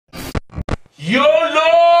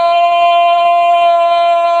YOLO!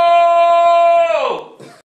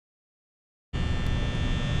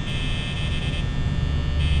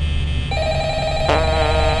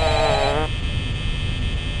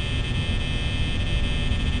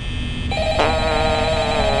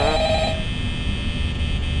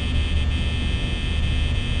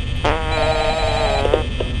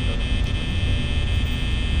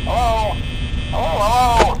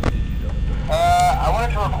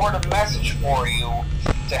 Record a message for you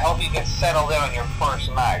to help you get settled in on your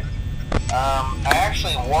first night. I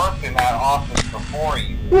actually worked in that office before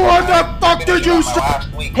you. What the fuck did you say?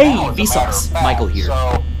 Hey, Vsauce, Michael here.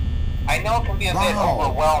 So, I know it can be a bit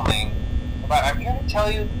overwhelming, but I'm here to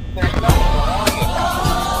tell you there's nothing to worry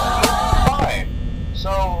about. You're fine.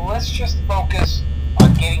 So, let's just focus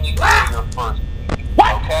on getting you through your first week,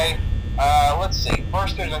 okay? Let's see.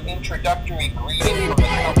 First, there's an introductory greeting from the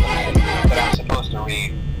company that I'm supposed to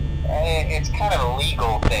read. It's kind of a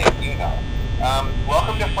legal thing, you know.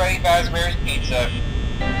 Welcome to Freddy Fazbear's Pizza.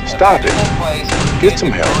 Stop it. Place Get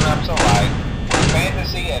some help. Grown-ups alike, where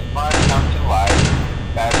fantasy and fun come to life.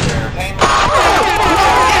 Fazbear Entertainment,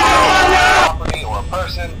 property or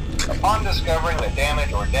person. Upon discovering that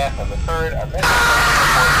damage or death has occurred, a missing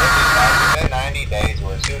person reports within 90 days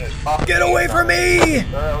or as soon as possible. Get away from me!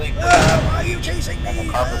 Why are you chasing me?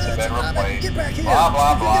 The carpets have been replaced. Get back here! Blah,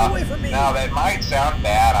 blah, blah. Get away from me! Now, that might sound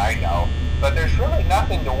bad, I know, but there's really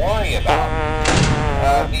nothing to worry about.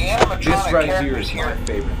 The animatronic characters here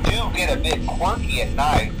do get a bit quirky at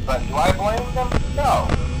night, but do I blame them? No.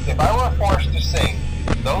 If I were forced to sing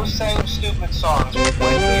those same stupid songs for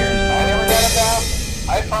 20 years and I never got a bath,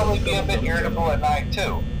 I'd probably be a bit irritable at night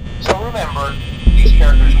too. So remember, these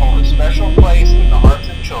characters hold a special place in the hearts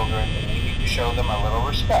of children and we need to show them a little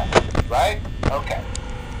respect, right? Okay.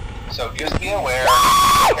 So just be aware,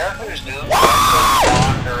 characters do tend to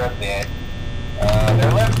wander a bit.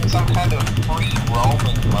 They're left in some kind of free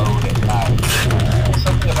roaming mode at night.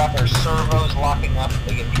 Something about their servos locking up if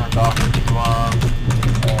they get turned off for too long.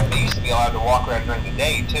 They used to be allowed to walk around during the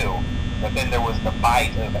day too, but then there was the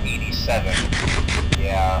bite of 87.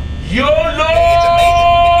 Yeah. YOLO! It's amazing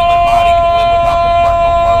that the human body can live without the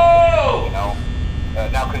frontal lobe, you know?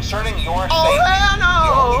 Now concerning your safety, the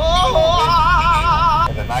only real risk to you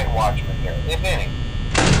as a night watchman here, if any,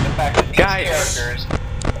 the fact that these characters,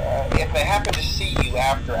 if they happen to see you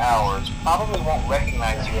after hours, probably won't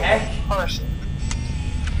recognize you as a person.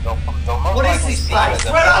 They'll most likely see you as a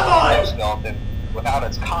skeleton without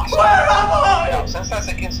its costume. Now, since that's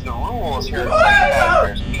against the rules here at Freddy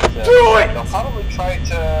Fazbear's Pizza, they'll probably try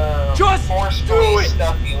to forcefully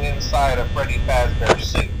stuff you inside a Freddy Fazbear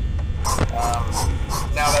suit.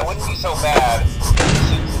 Now, that wouldn't be so bad if the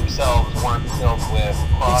suits themselves weren't filled with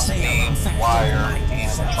cross-beam, wire,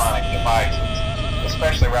 animatronic devices,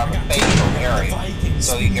 especially around the facial area.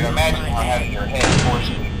 So you can imagine how having your head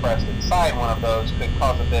forcibly pressed inside one of those could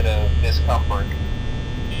cause a bit of discomfort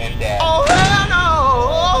and death. The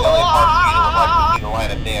only parts of you that would like to see the light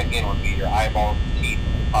of day again would be your eyeballs and teeth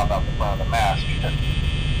when you pop out the front of the mask. Yeah,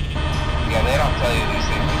 they don't tell you these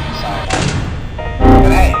things when you sign up. But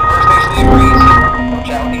hey, First Station agrees. We'll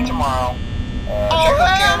chat with you tomorrow. Check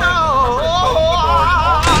those cameras and remember to close the doors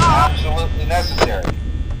only absolutely necessary.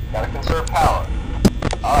 Gotta conserve power.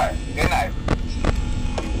 Alright, good night.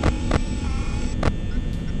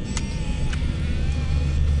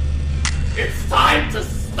 It's time to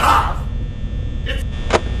stop!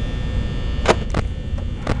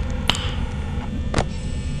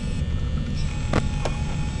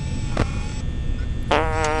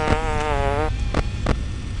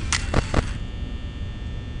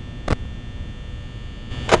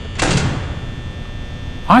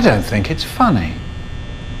 I don't think it's funny.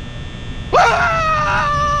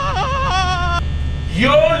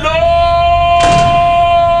 YOLO!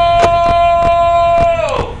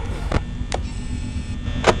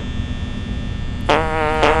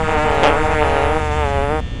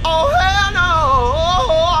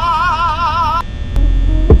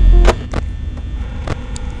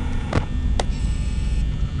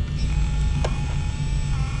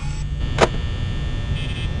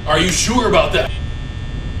 Are you sure about that?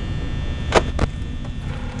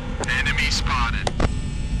 Enemy spotted.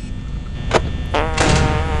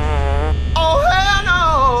 Oh hell no!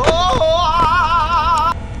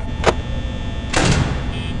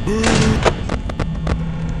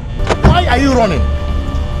 Why are you running?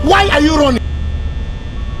 Why are you running?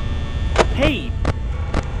 Hey!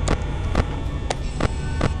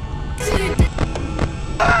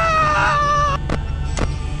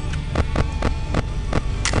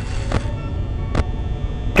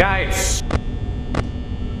 Guys!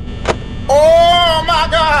 Oh my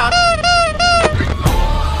God!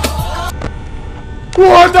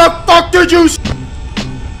 What the fuck did you?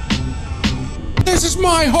 This is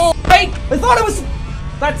my home. Wait! I thought it was...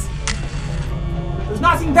 That's... There's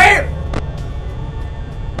nothing there!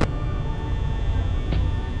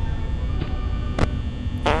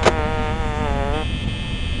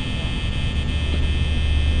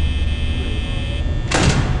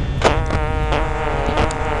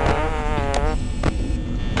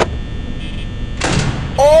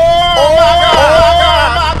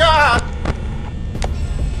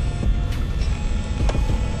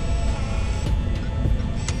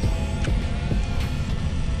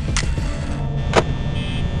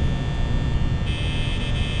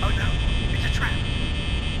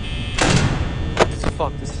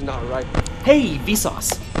 Fuck, this is not right. Hey,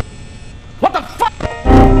 Vsauce. What the fuck?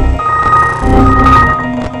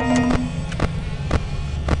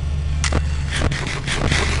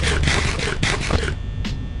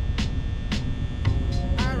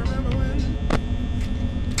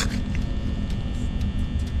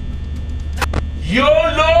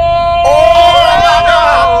 YOLO!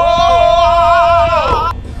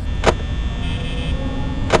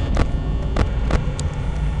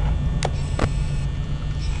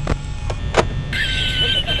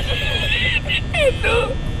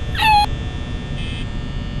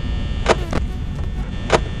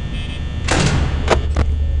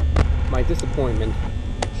 My disappointment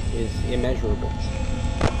is immeasurable.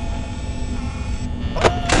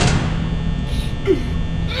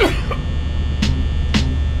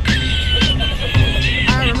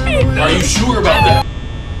 Are you sure about that?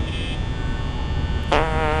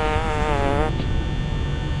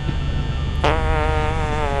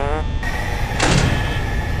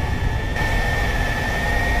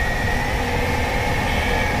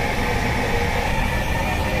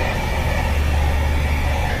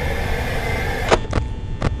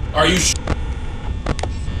 Are you sure?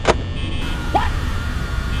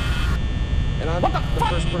 And I'm the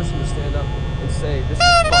first person to stand up and say, this is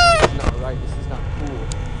fuck, this is not right, this is not cool.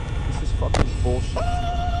 This is fucking bullshit.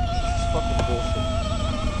 This is fucking bullshit.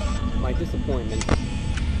 My disappointment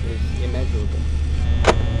is immeasurable.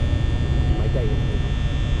 My day is over.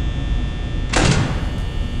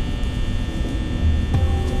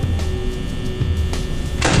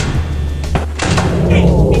 Hey,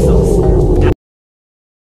 Vsauce.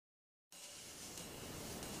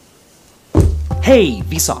 Hey,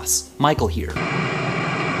 Vsauce. Michael here.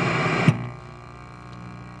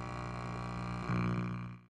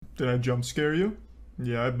 Did I jump scare you?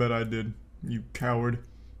 Yeah, I bet I did. You coward.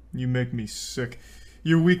 You make me sick.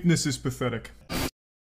 Your weakness is pathetic.